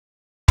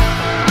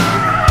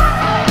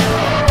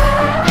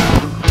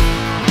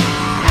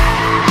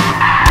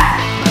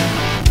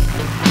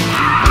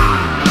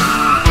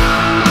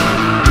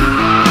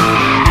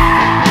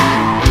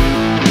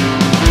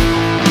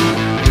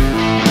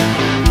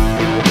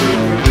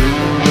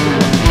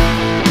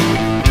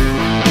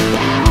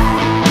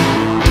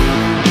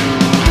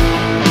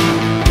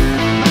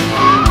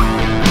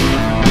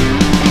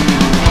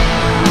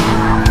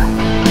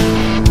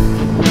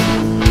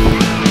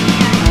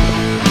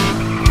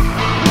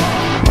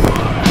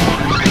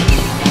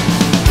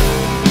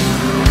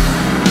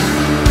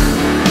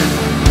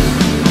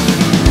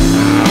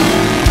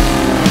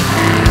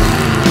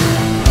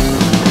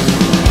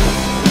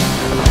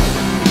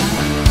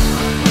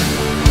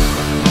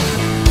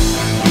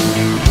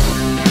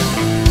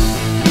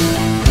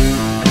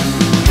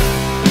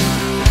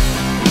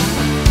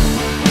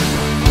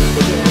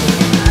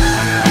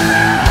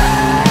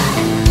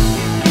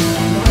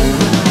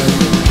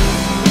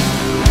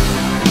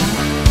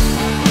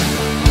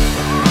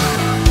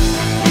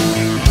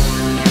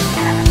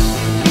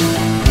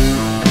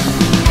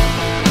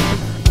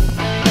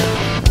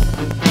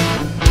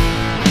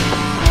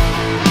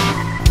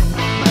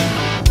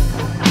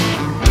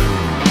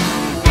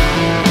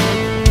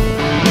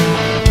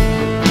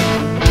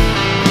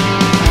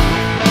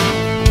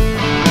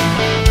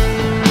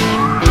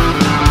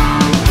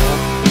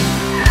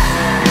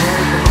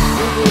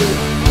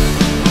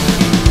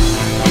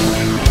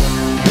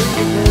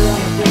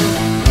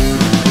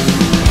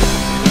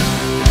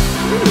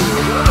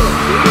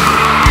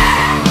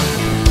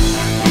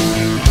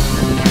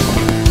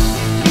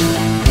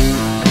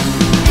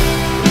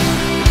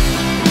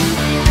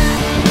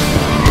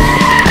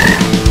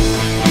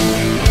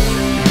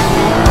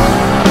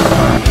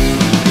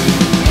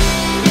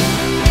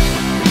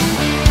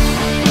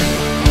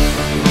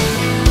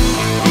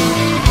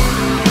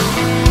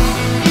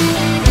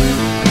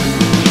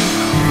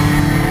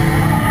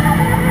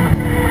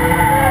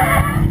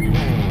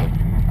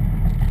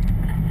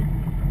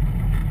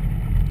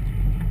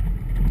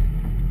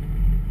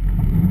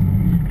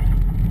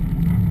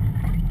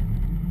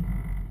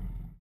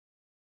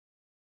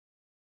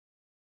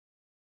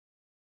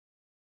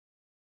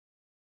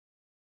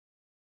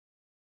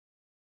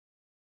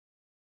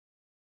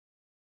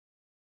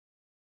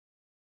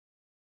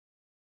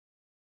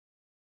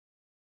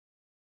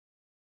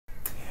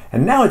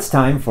And now it's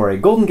time for a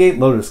Golden Gate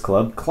Lotus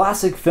Club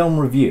classic film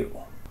review.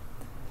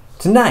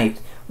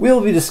 Tonight,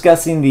 we'll be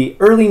discussing the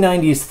early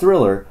 90s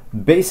thriller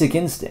Basic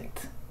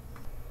Instinct.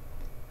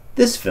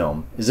 This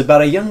film is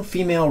about a young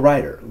female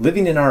writer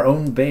living in our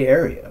own Bay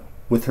Area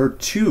with her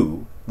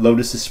two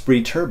Lotus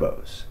Esprit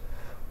turbos,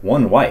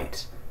 one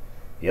white,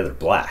 the other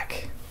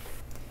black.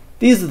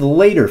 These are the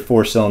later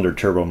four-cylinder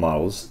turbo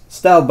models,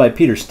 styled by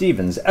Peter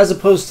Stevens, as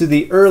opposed to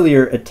the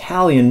earlier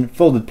Italian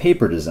folded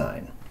paper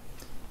design.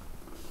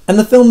 And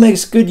the film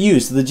makes good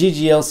use of the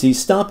GGLC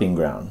stomping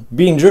ground,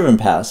 being driven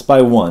past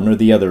by one or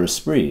the other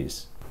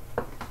Esprits.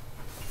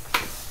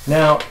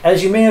 Now,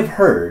 as you may have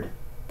heard,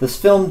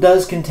 this film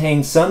does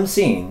contain some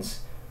scenes,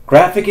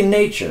 graphic in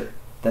nature,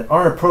 that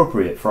aren't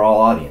appropriate for all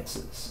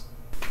audiences.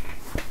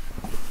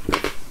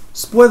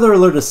 Spoiler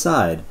alert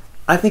aside,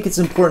 I think it's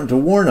important to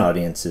warn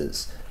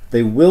audiences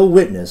they will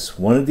witness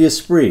one of the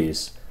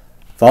Esprits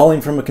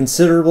falling from a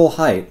considerable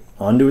height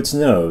onto its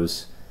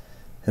nose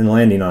and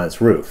landing on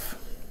its roof.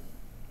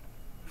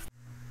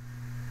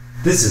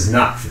 This is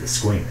not for the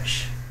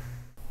squeamish.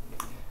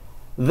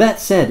 That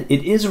said,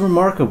 it is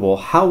remarkable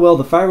how well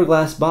the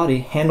fiberglass body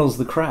handles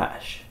the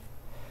crash.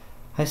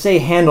 I say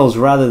handles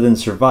rather than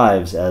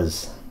survives,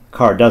 as the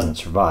car doesn't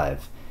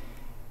survive.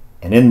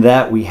 And in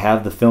that we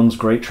have the film's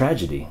great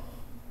tragedy.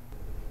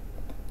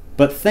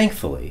 But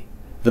thankfully,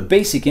 the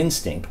basic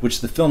instinct,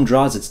 which the film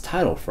draws its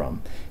title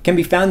from, can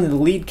be found in the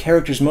lead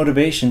character's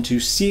motivation to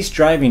cease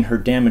driving her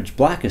damaged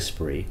black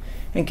Esprit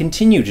and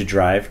continue to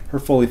drive her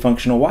fully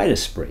functional white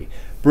Esprit,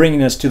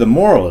 bringing us to the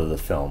moral of the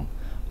film: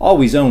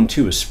 always own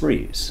two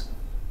Esprits.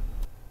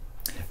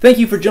 Thank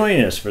you for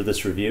joining us for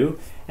this review,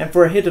 and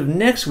for a hint of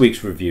next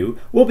week's review,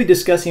 we'll be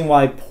discussing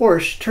why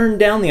Porsche turned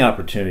down the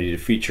opportunity to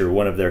feature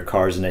one of their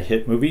cars in a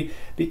hit movie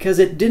because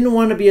it didn't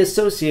want to be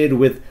associated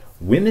with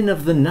women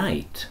of the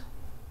night.